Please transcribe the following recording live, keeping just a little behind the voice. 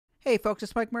Hey folks,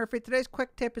 it's Mike Murphy. Today's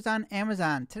quick tip is on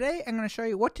Amazon. Today I'm going to show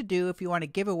you what to do if you want to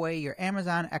give away your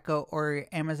Amazon Echo or your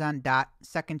Amazon Dot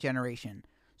second generation.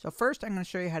 So first I'm going to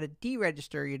show you how to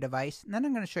deregister your device, and then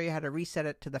I'm going to show you how to reset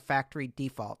it to the factory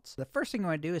defaults. The first thing you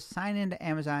want to do is sign into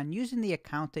Amazon using the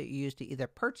account that you use to either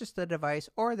purchase the device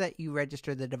or that you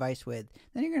register the device with.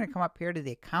 Then you're going to come up here to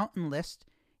the account and list.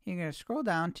 You're going to scroll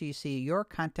down till you see your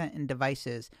content and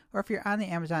devices. Or if you're on the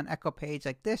Amazon Echo page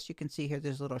like this, you can see here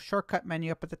there's a little shortcut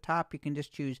menu up at the top. You can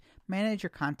just choose Manage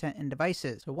Your Content and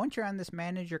Devices. So once you're on this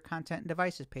Manage Your Content and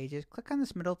Devices pages, click on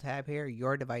this middle tab here,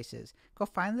 Your Devices. Go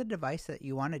find the device that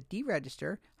you want to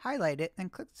deregister, highlight it, then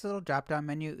click this little drop down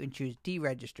menu and choose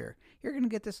Deregister. You're going to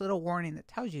get this little warning that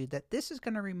tells you that this is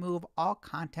going to remove all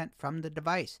content from the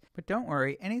device. But don't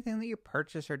worry, anything that you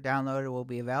purchase or download will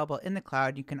be available in the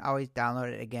cloud. You can always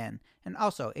download it again. And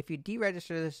also, if you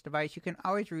deregister this device, you can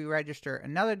always re-register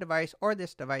another device or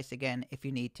this device again if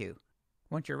you need to.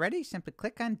 Once you're ready, simply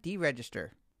click on Deregister.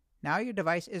 Now your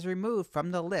device is removed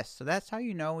from the list, so that's how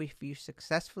you know if you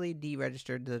successfully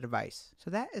deregistered the device.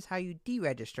 So that is how you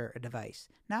deregister a device.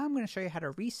 Now I'm going to show you how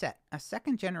to reset a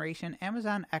second generation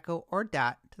Amazon Echo or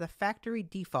Dot to the factory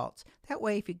defaults. That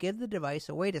way if you give the device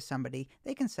away to somebody,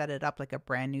 they can set it up like a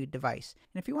brand new device.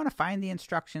 And if you want to find the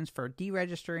instructions for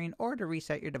deregistering or to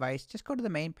reset your device, just go to the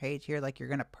main page here like you're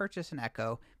going to purchase an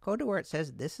Echo. Go to where it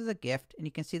says this is a gift, and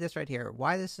you can see this right here,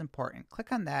 why this is important.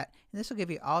 Click on that, and this will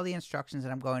give you all the instructions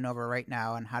that I'm going over right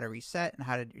now on how to reset and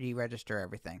how to deregister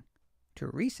everything. To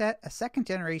reset a second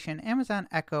generation Amazon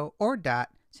Echo or Dot,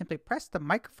 simply press the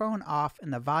microphone off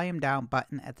and the volume down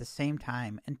button at the same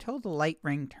time until the light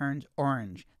ring turns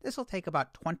orange. This will take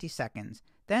about 20 seconds.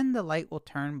 Then the light will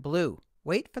turn blue.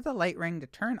 Wait for the light ring to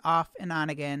turn off and on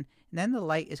again, and then the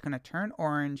light is going to turn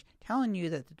orange, telling you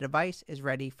that the device is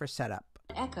ready for setup.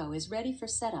 Echo is ready for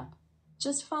setup.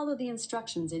 Just follow the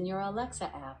instructions in your Alexa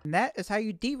app. And that is how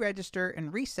you deregister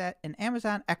and reset an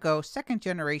Amazon Echo second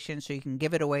generation so you can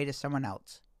give it away to someone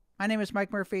else. My name is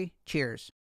Mike Murphy.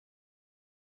 Cheers.